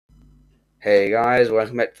Hey guys,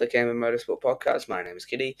 welcome back to the Game of Motorsport podcast. My name is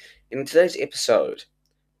Kitty. In today's episode,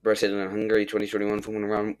 Britain and Hungary 2021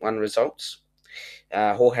 Formula 1 results,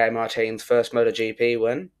 Jorge Martin's first MotoGP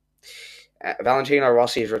win, Valentino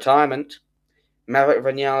Rossi's retirement, Maverick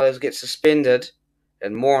Vinales gets suspended,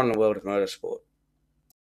 and more on the world of motorsport.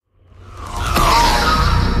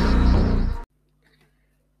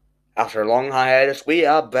 After a long hiatus, we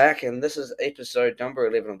are back, and this is episode number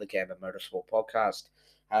 11 of the Game of Motorsport podcast.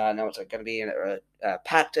 Now it's going to be a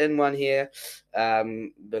packed-in one here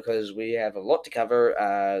because we have a lot to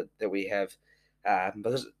cover because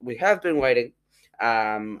we have been waiting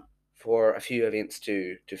for a few events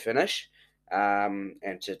to finish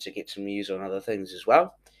and to get some news on other things as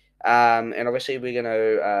well. And obviously we're going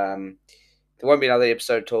to there won't be another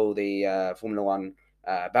episode till the Formula 1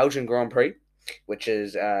 Belgian Grand Prix, which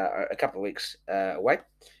is a couple of weeks away.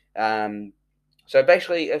 So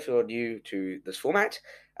basically, if you're new to this format,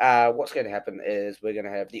 what's going to happen is we're going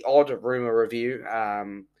to have the odd rumor review,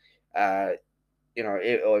 over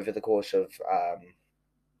the course of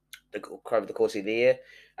the year,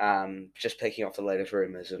 just picking off the latest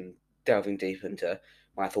rumors and delving deep into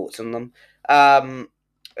my thoughts on them. And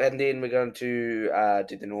then we're going to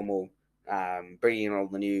do the normal bringing in all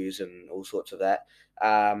the news and all sorts of that.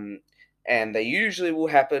 And they usually will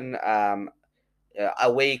happen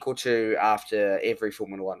a week or two after every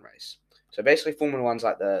Formula 1 race. So basically, Formula 1's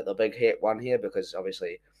like the big hit one here because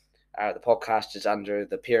obviously the podcast is under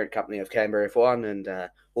the parent company of Canberra F1 and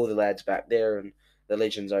all the lads back there and the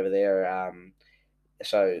legends over there.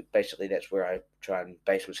 So basically, that's where I try and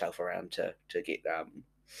base myself around to get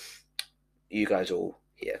you guys all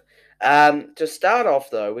here. To start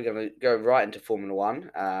off, though, we're going to go right into Formula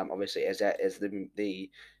 1, obviously, as that is the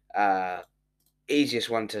easiest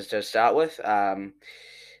one to start with.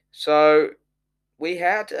 So we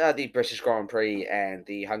had the British Grand Prix and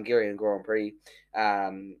the Hungarian Grand Prix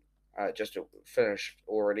just finished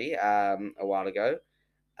already a while ago.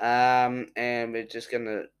 And we're just going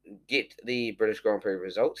to get the British Grand Prix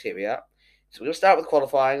results. Here we are. So we're going to start with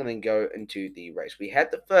qualifying and then go into the race. We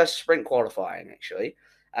had the first sprint qualifying, actually.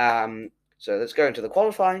 So let's go into the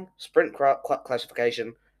qualifying, sprint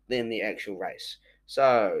classification, then the actual race.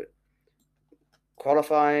 So,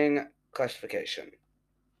 qualifying classification.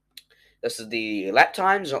 This is the lap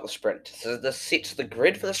times, not the sprint. So this sets the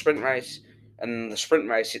grid for the sprint race, and the sprint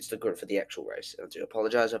race sets the grid for the actual race. I do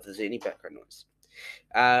apologise if there's any background noise.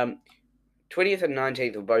 20th and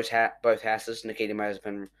 19th were both Hasses. Nikita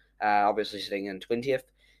Mazepin obviously sitting in 20th.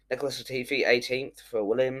 Nicholas Latifi 18th for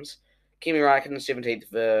Williams. Kimi Raikkonen 17th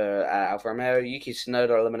for Alfa Romeo. Yuki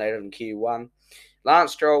Tsunoda eliminated in Q1.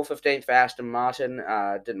 Lance Stroll 15th for Aston Martin.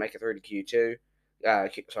 Didn't make it through to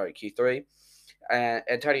Q3.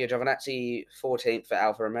 Antonio Giovinazzi 14th for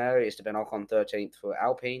Alfa Romeo. Esteban Ocon 13th for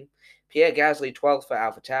Alpine. Pierre Gasly 12th for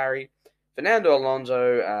AlphaTauri. Fernando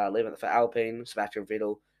Alonso 11th for Alpine. Sebastian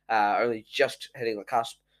Vettel only just hitting the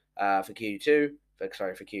cusp for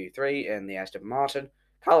Q3 in the Aston Martin.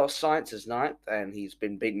 Carlos Sainz is 9th, and he's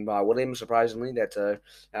been beaten by Williams, surprisingly. That's a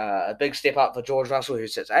big step up for George Russell, who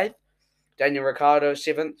sits 8th. Daniel Ricciardo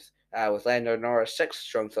 7th, with Lando Norris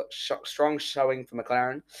 6th. Strong showing for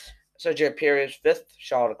McLaren. Sergio Perez 5th,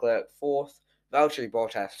 Charles Leclerc 4th, Valtteri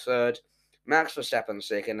Bottas 3rd, Max Verstappen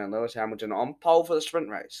 2nd, and Lewis Hamilton on pole for the sprint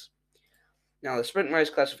race. Now, the sprint race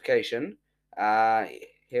classification,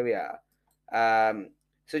 here we are.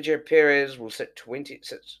 Sergio Perez will sit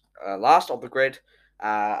last on the grid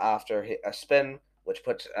after a spin, which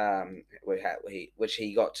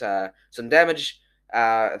he got some damage.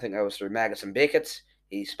 I think that was through Maggots and Beckett.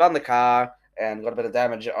 He spun the car and got a bit of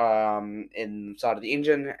damage inside of the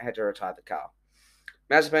engine, had to retire the car.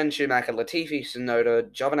 Mazepin, Schumacher, Latifi, Tsunoda,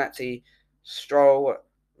 Giovinazzi, Stroll,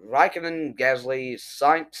 Raikkonen, Gasly,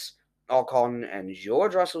 Sainz, Ocon, and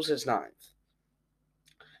George Russell sits 9th.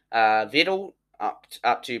 Vettel up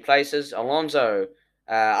 2 places. Alonso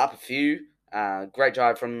up a few. Great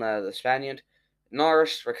drive from the Spaniard.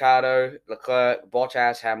 Norris, Ricciardo, Leclerc,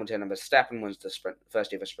 Bottas, Hamilton, and Verstappen wins the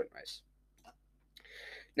first ever sprint race.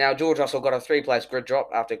 Now, George Russell got a 3-place grid drop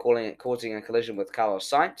after causing a collision with Carlos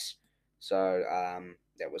Sainz. So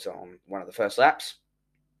that was on one of the first laps.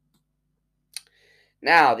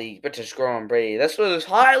 Now, the British Grand Prix. This was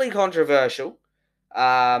highly controversial.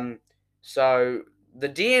 So the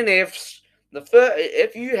DNFs.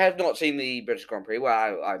 If you have not seen the British Grand Prix,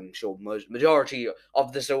 well, I'm sure majority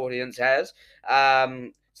of this audience has.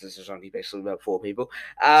 So this is only basically about 4 people.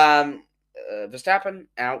 Verstappen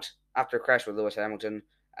out after a crash with Lewis Hamilton.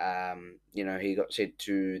 He got sent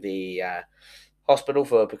to the hospital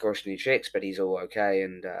for precautionary checks, but he's all okay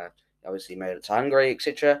and obviously made it to Hungary,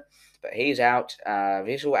 etc. but he's out.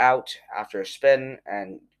 Vettel out after a spin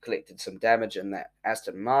and collected some damage in that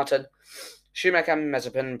Aston Martin. Schumacher,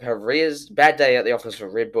 Mazepin, Perez, bad day at the office for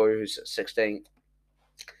Red Bull, who's at 16th.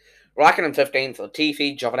 Raikkonen 15th,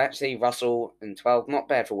 Latifi, Giovinazzi, Russell in 12th. Not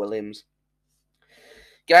bad for Williams.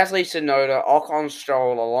 Gasly, Tsunoda, Ocon,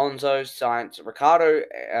 Stroll, Alonso, Sainz, Ricciardo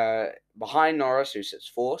behind Norris, who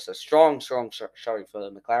sits 4th. So strong showing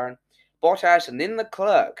for McLaren. Bottas, and then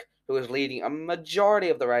Leclerc, who was leading a majority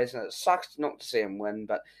of the race, and it sucks not to see him win,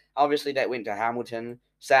 but obviously that went to Hamilton,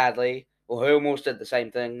 sadly. Well, he almost did the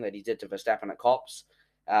same thing that he did to Verstappen at Copse.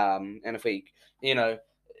 And if we,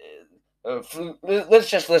 let's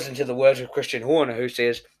just listen to the words of Christian Horner, who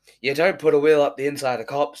says, "You don't put a wheel up the inside of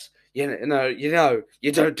Copse. You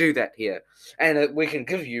don't do that here." And we can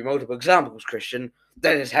give you multiple examples, Christian.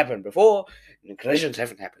 That has happened before, and collisions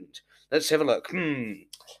haven't happened. Let's have a look. When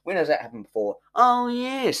has that happened before? Oh,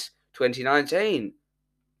 yes. 2019.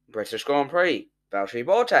 British Grand Prix. Valtteri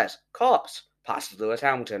Bottas. Copse. Passes Lewis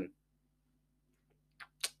Hamilton.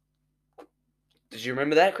 Did you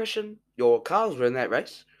remember that, Christian? Your cars were in that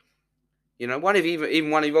race. Even one of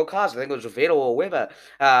your cars, I think it was a Vettel or Weber,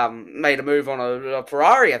 made a move on a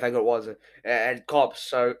Ferrari, I think it was, at Copse.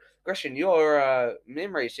 So, Christian, your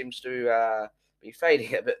memory seems to be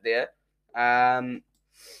fading a bit there.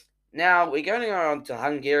 Now, we're going on to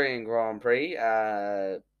Hungarian Grand Prix.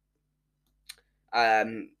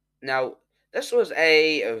 Now, this was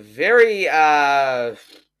a very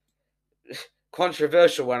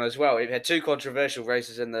controversial one as well. We've had two controversial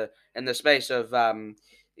races in the space of a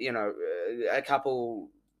couple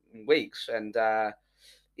weeks, and the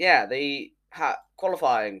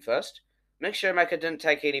qualifying first. Mick Schumacher didn't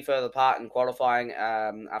take any further part in qualifying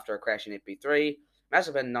after a crash in FP3.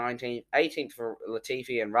 Mazepin 19th, 18th for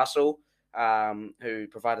Latifi and Russell, who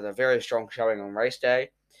provided a very strong showing on race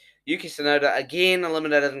day. Yuki Tsunoda again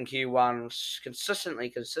eliminated in Q1,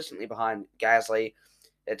 consistently behind Gasly.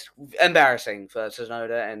 It's embarrassing for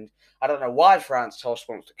Tsunoda, and I don't know why Franz Tost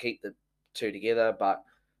wants to keep the two together, but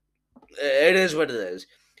it is what it is.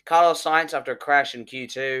 Carlos Sainz, after a crash in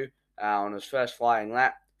Q2 on his first flying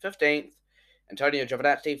lap, 15th. Antonio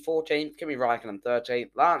Giovinazzi, 14th. Kimi Raikkonen,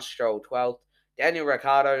 13th. Lance Stroll, 12th. Daniel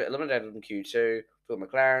Ricciardo, eliminated in Q2 for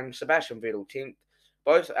McLaren. Sebastian Vettel, 10th.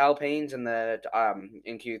 Both Alpines in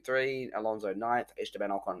Q3. Alonso, 9th.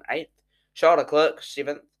 Esteban Ocon, 8th. Charles Leclerc,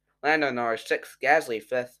 7th. Lando Norris, 6th. Gasly,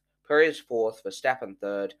 5th. Perez, 4th. Verstappen,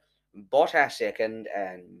 3rd. Bottas, 2nd.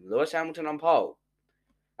 And Lewis Hamilton on pole.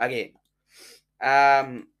 Again.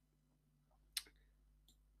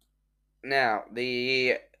 Now,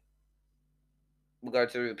 we'll go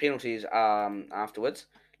through the penalties afterwards.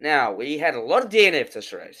 Now, we had a lot of DNF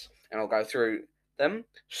this race, and I'll go through them.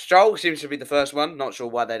 Stroll seems to be the first one. Not sure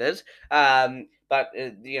why that is. But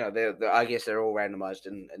I guess they're all randomized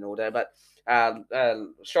in order. But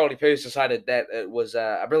Strolly Poos decided that it was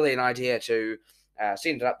a brilliant idea to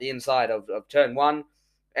send it up the inside of turn 1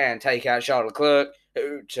 and take out Charles Leclerc,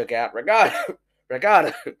 who took out Ricciardo.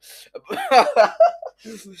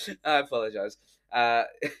 I apologize. So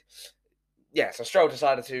Stroll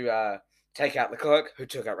decided to take out Leclerc, who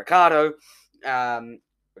took out Ricciardo.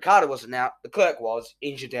 Ricciardo wasn't out. Leclerc was.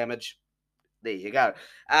 Engine damage. There you go.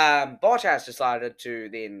 Bottas decided to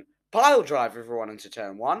then pile drive everyone into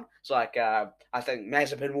turn 1. It's like, I think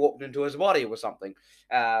Mazepin walked into his body or something.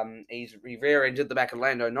 He rear-ended the back of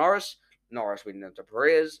Lando Norris. Norris went into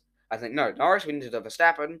Perez. Norris went into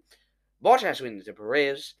Verstappen. Bottas went into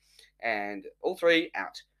Perez. And all three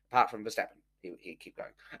out, apart from Verstappen. He keep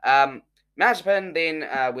going. Mazepin then,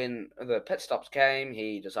 when the pit stops came,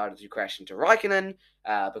 he decided to crash into Raikkonen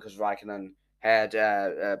because Raikkonen had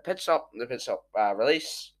the pit stop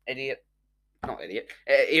release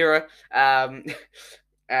error.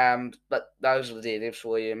 But those are the DNFs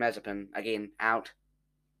for you. Mazepin again out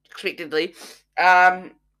expectedly.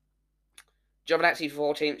 Giovinazzi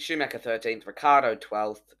 14th, Schumacher 13th, Ricciardo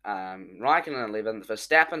 12th, Raikkonen 11th,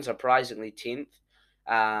 Verstappen surprisingly 10th.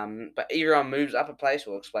 But everyone moves up a place.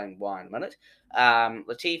 We'll explain why in a minute.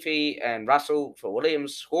 Latifi and Russell for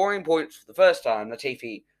Williams scoring points for the first time.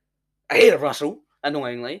 Latifi ahead of Russell,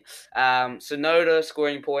 annoyingly. Tsunoda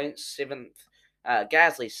scoring points, 7th.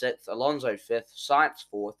 Gasly 6th. Alonso 5th. Sainz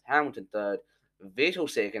 4th. Hamilton 3rd. Vettel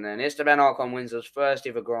 2nd. And Esteban Ocon wins his first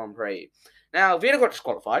ever Grand Prix. Now, Vettel got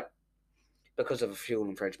disqualified because of a fuel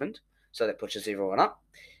infringement. So that pushes everyone up.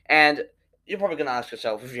 And you're probably going to ask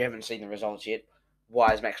yourself, if you haven't seen the results yet,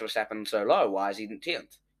 why is Max Verstappen so low? Why is he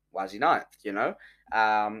 10th? Why is he 9th?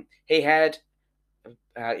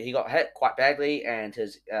 He got hit quite badly, and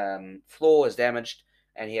his floor was damaged,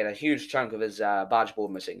 and he had a huge chunk of his barge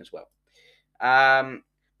board missing as well.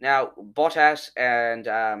 Now, Bottas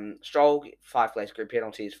and Stroll, 5 place grid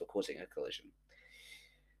penalties for causing a collision.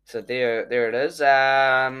 So there it is.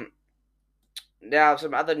 Now,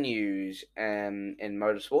 some other news in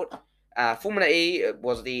motorsport. Formula E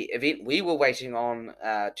was the event we were waiting on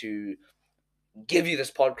to give you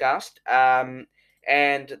this podcast.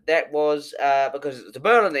 And that was because it was the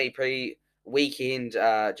Berlin E-Prix weekend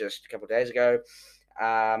just a couple of days ago.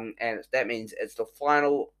 And that means it's the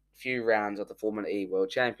final few rounds of the Formula E World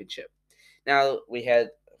Championship. Now, we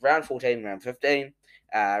had round 14, round 15.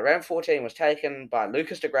 Round 14 was taken by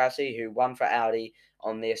Lucas Di Grassi, who won for Audi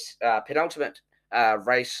on this penultimate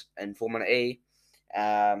race in Formula E.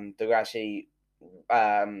 Di Grassi,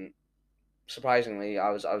 surprisingly,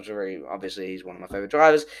 I was very obviously he's one of my favorite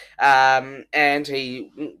drivers, and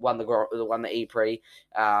he won the E-Prix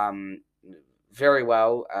very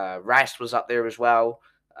well. Rast was up there as well.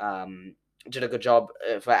 Did a good job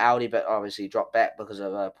for Audi, but obviously dropped back because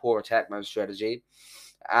of a poor attack mode strategy.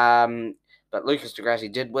 But Lucas Di Grassi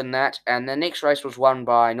did win that, and the next race was won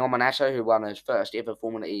by Norman Atto, who won his first ever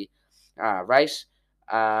Formula E race.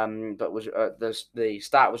 But was the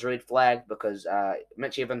start was red flagged because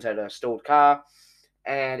Mitch Evans had a stalled car,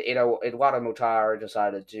 and Eduardo Mortara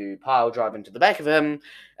decided to pile drive into the back of him.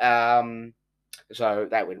 So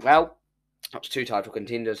that went well. Up to 2 title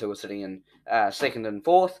contenders who were sitting in second and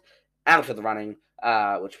fourth, out of the running,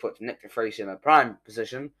 which put Nick de Vries in a prime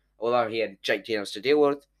position, although he had Jake Dennis to deal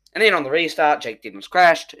with. And then on the restart, Jake Dennis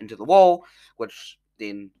crashed into the wall, which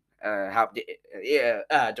then helped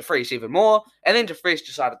de Vries even more. And then de Vries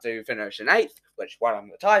decided to finish in 8th, which won him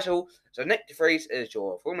the title. So Nick de Vries is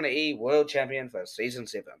your Formula E World Champion for Season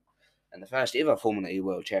 7. And the first ever Formula E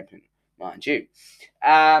World Champion, mind you.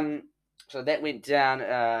 So that went down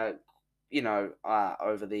over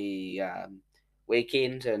the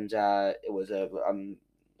weekend, and it was a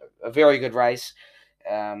very good race.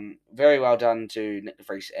 Very well done to Nick de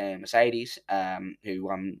Vries and Mercedes, who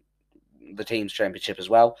won the team's championship as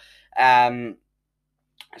well.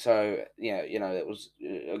 So it was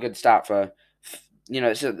a good start for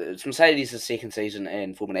it's Mercedes' second season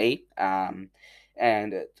in Formula E, and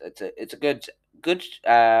it's a good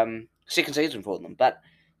second season for them, but.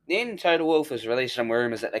 Then Toto Wolff has released some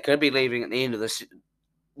rumours that they could be leaving at the end of this.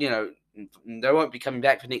 They won't be coming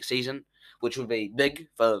back for next season, which would be big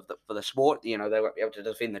for the sport. They won't be able to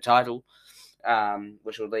defend the title,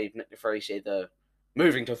 which would leave Nick de Vries either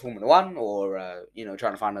moving to Formula One or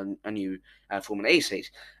trying to find a new Formula E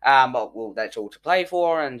seat. But that's all to play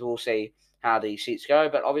for, and we'll see how the seats go.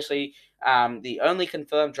 But obviously, the only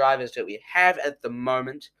confirmed drivers that we have at the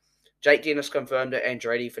moment, Jake Dennis confirmed at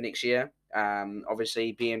Andretti for next year.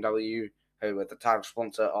 Obviously, BMW, who are the title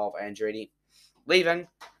sponsor of Andretti, leaving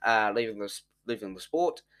the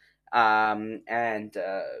sport, and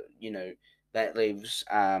that leaves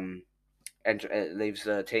it leaves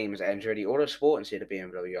the team as Andretti Autosport instead of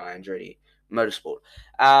BMW Andretti Motorsport.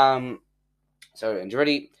 So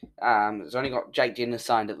Andretti has only got Jake Dennis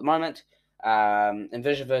signed at the moment.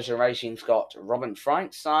 Envision Virgin Racing's got Robin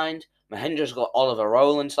Frank signed. Mahindra's got Oliver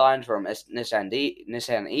Rowland signed from Nissan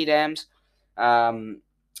Edams.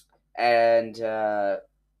 And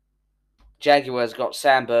Jaguar's got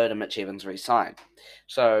Sam Bird and Mitch Evans re-signed.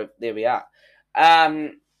 So there we are.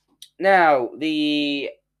 Now, the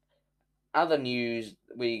other news,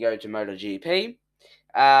 we go to MotoGP.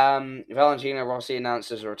 Valentino Rossi announced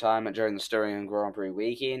his retirement during the Styrian Grand Prix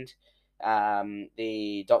weekend.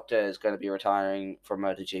 The doctor is going to be retiring from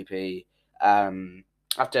MotoGP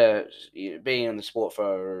after being in the sport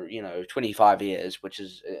for 25 years, which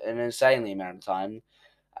is an insanely amount of time.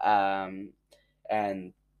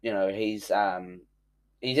 And he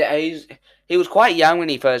was quite young when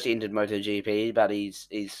he first entered MotoGP, but he's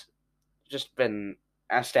just been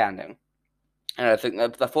astounding. And I think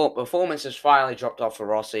the performance has finally dropped off for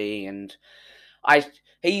Rossi, and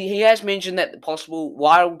he has mentioned that the possible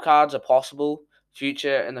wild cards are possible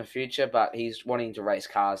in the future, but he's wanting to race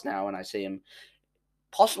cars now, and I see him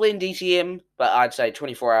possibly in DTM, but I'd say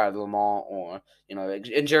 24 Hour of Le Mans or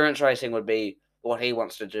endurance racing would be what he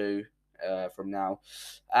wants to do from now,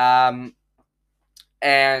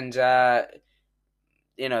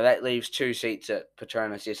 that leaves 2 seats at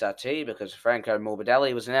Petronas SRT because Franco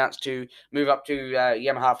Morbidelli was announced to move up to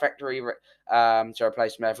Yamaha factory to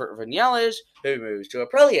replace Maverick Vinales, who moves to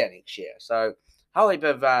Aprilia next year. So, whole heap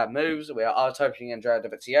of moves. I was hoping Andrea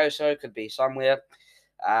Dovizioso could be somewhere.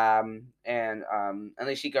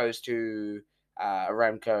 Unless he goes to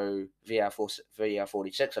Aramco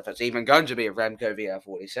VR46, if it's even going to be a Aramco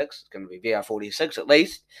VR46, it's going to be VR46 at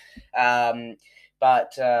least.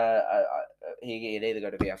 But he can either go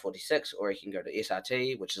to VR46 or he can go to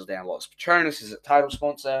SRT, which is down Los Patronos as a title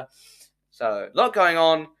sponsor. So, a lot going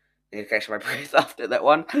on. I need to catch my breath after that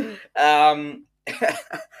one.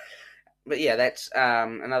 But yeah, that's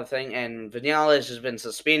another thing. And Vinales has been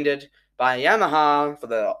suspended by Yamaha for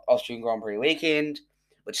the Austrian Grand Prix weekend,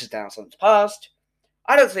 which is now since passed.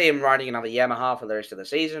 I don't see him riding another Yamaha for the rest of the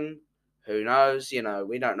season. Who knows? We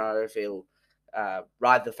don't know if he'll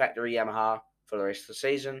ride the factory Yamaha for the rest of the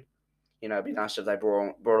season. It'd be nice if they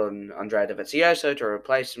brought in Andrea Dovizioso to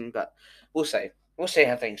replace him, but we'll see. We'll see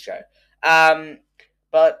how things go.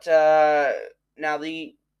 But now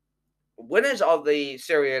the winners of the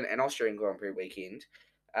Syrian and Austrian Grand Prix weekend,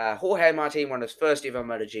 Jorge Martin won his first ever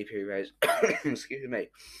MotoGP race. Excuse me.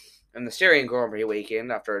 In the Syrian Grand Prix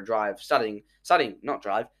weekend, after a stunning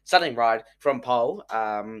ride from pole,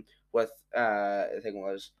 with I think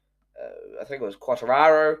it was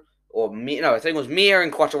Quartararo I think it was Mir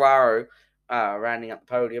and Quartararo rounding up the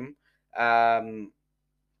podium.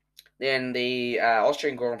 Then the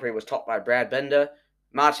Austrian Grand Prix was topped by Brad Binder.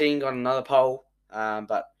 Martin got another pole,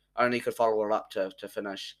 but only could follow it up to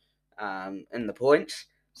finish in the points,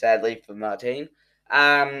 sadly for Martin.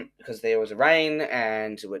 Because there was a rain,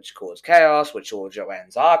 and which caused chaos, which saw Johann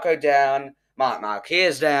Zarco down, Marc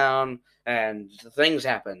Marquez down, and things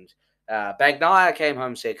happened. Bagnaia came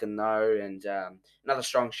home second, though, and another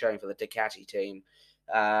strong showing for the Ducati team.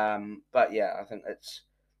 But yeah, I think it's...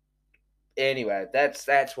 Anyway,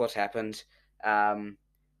 that's what's happened.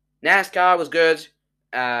 NASCAR was good.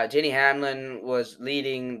 Denny Hamlin was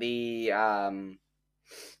leading the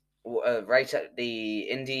race at the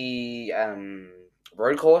Indy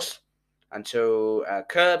road course until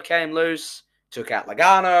Curb came loose, took out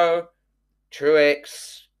Logano,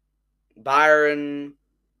 Truex, Byron,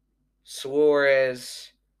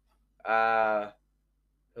 Suarez, who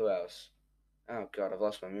else? Oh god, I've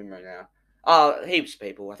lost my memory now. Oh, heaps of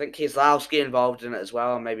people. I think Keselowski involved in it as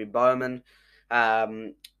well, maybe Bowman.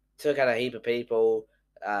 Took out a heap of people.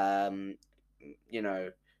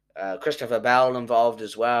 Christopher Bell involved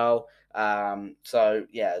as well. So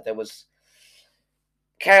yeah, there was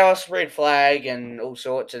chaos, red flag, and all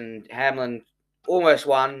sorts. And Hamlin almost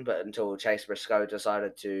won, but until Chase Briscoe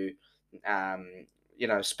decided to,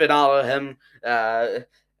 spinalla him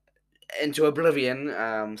into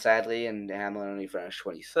oblivion, sadly, and Hamlin only finished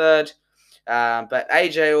 23rd. But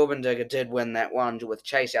AJ Allmendinger did win that one with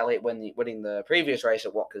Chase Elliott winning the previous race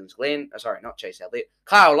at Watkins Glen. Sorry, not Chase Elliott.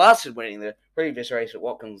 Kyle Larson winning the previous race at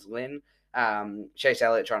Watkins Glen. Chase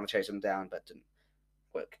Elliott trying to chase him down, but didn't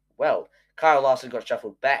work well. Kyle Larson got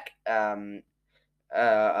shuffled back a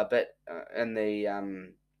bit in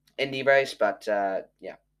the Indy race, but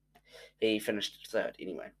yeah, he finished third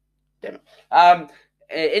anyway. Damn it.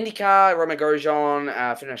 IndyCar, Romain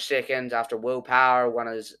Grosjean finished second after Will Power won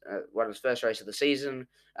his first race of the season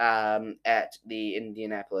at the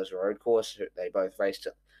Indianapolis road course. They both raced.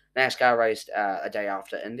 NASCAR raced a day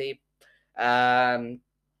after Indy. And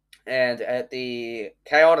at the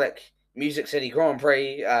chaotic Music City Grand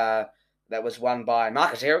Prix that was won by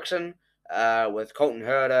Marcus Ericsson with Colton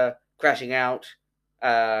Herta crashing out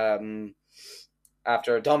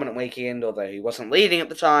after a dominant weekend, although he wasn't leading at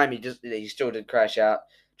the time, he still did crash out,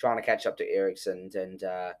 trying to catch up to Ericsson, and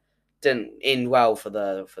didn't end well for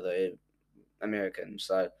the Americans.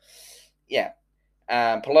 So, yeah,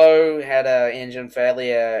 Palou had an engine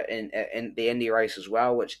failure in the Indy race as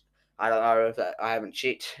well, which I don't know if I haven't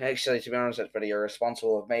checked. Actually, to be honest, that's pretty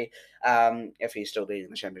irresponsible of me. If he's still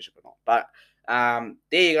leading the championship or not, but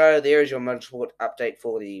there you go. There is your motorsport update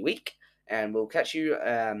for the week. And we'll catch you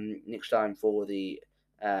next time for the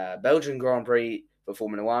Belgian Grand Prix for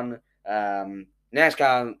Formula 1.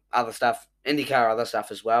 NASCAR, other stuff. IndyCar, other stuff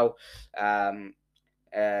as well. And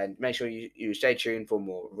make sure you stay tuned for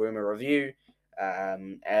more Rumor Review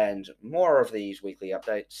and more of these weekly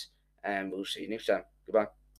updates. And we'll see you next time. Goodbye.